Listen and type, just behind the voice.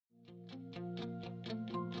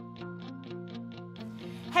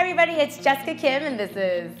Hey everybody, it's Jessica Kim and this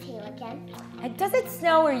is Kayla Kim. And does it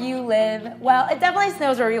snow where you live? Well, it definitely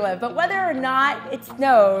snows where we live, but whether or not it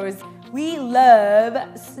snows, we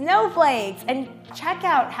love snowflakes. And check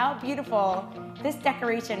out how beautiful this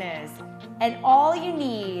decoration is. And all you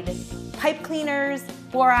need, pipe cleaners,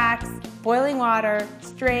 borax, boiling water,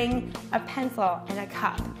 string, a pencil, and a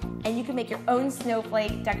cup. And you can make your own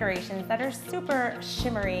snowflake decorations that are super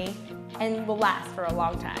shimmery and will last for a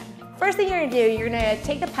long time. First thing you're gonna do, you're gonna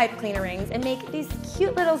take the pipe cleaner rings and make these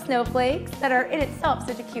cute little snowflakes that are in itself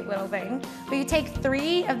such a cute little thing. But you take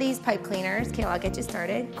 3 of these pipe cleaners, okay, I'll get you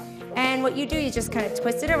started. And what you do, you just kind of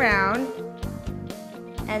twist it around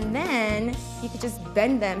and then you can just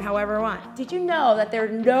bend them however you want. Did you know that there are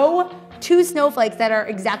no 2 snowflakes that are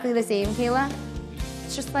exactly the same, Kayla?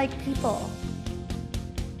 It's just like people.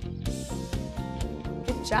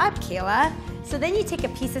 Good job, Kayla. So then you take a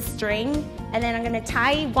piece of string and then I'm gonna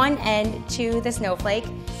tie one end to the snowflake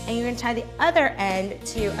and you're gonna tie the other end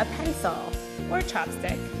to a pencil or a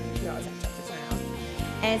chopstick. You always have chopsticks around.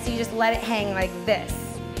 And so you just let it hang like this.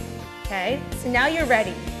 Okay, so now you're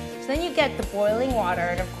ready. So then you get the boiling water,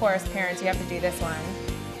 and of course, parents, you have to do this one.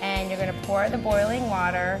 And you're gonna pour the boiling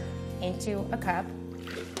water into a cup.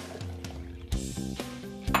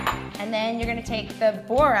 And then you're gonna take the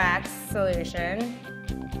borax solution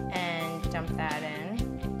and dump that in.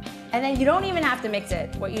 And then you don't even have to mix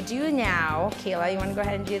it. What you do now, Kayla, you wanna go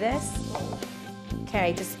ahead and do this?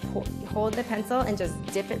 Okay, just hold the pencil and just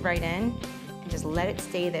dip it right in and just let it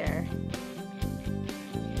stay there.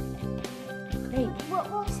 Great. What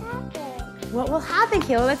will happen? What will happen,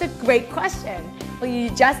 Kayla? That's a great question. Well, you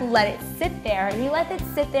just let it sit there, and you let it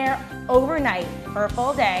sit there overnight for a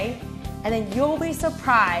full day, and then you'll be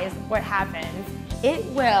surprised what happens. It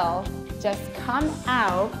will just come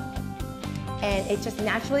out, and it just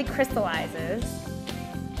naturally crystallizes,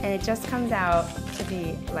 and it just comes out to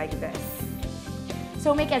be like this.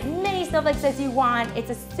 So make as many snowflakes as you want.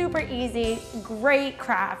 It's a super easy, great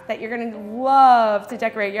craft that you're gonna love to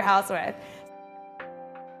decorate your house with.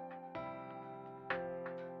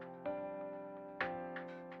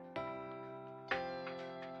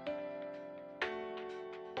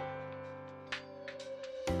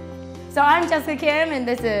 So I'm Jessica Kim and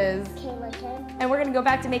this is Kayla Kim. and we're gonna go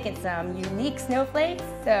back to making some unique snowflakes.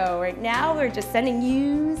 So right now we're just sending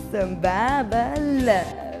you some Baba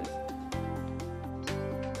love.